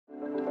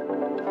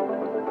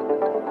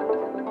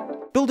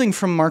Building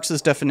from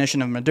Marx's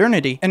definition of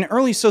modernity, an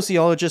early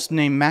sociologist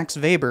named Max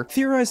Weber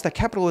theorized that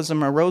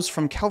capitalism arose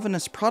from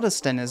Calvinist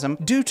Protestantism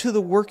due to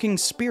the working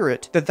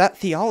spirit that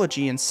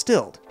theology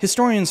instilled.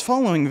 Historians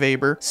following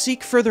Weber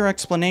seek further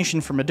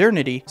explanation for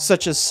modernity,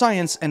 such as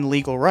science and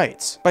legal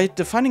rights. By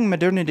defining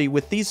modernity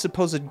with these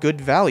supposed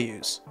good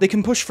values, they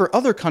can push for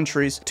other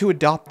countries to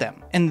adopt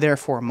them, and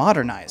therefore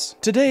modernize.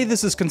 Today,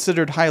 this is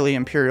considered highly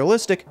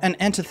imperialistic and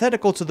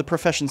antithetical to the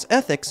profession's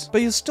ethics,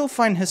 but you'll still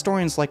find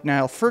historians like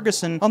Niall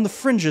Ferguson on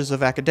the fringes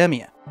of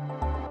academia.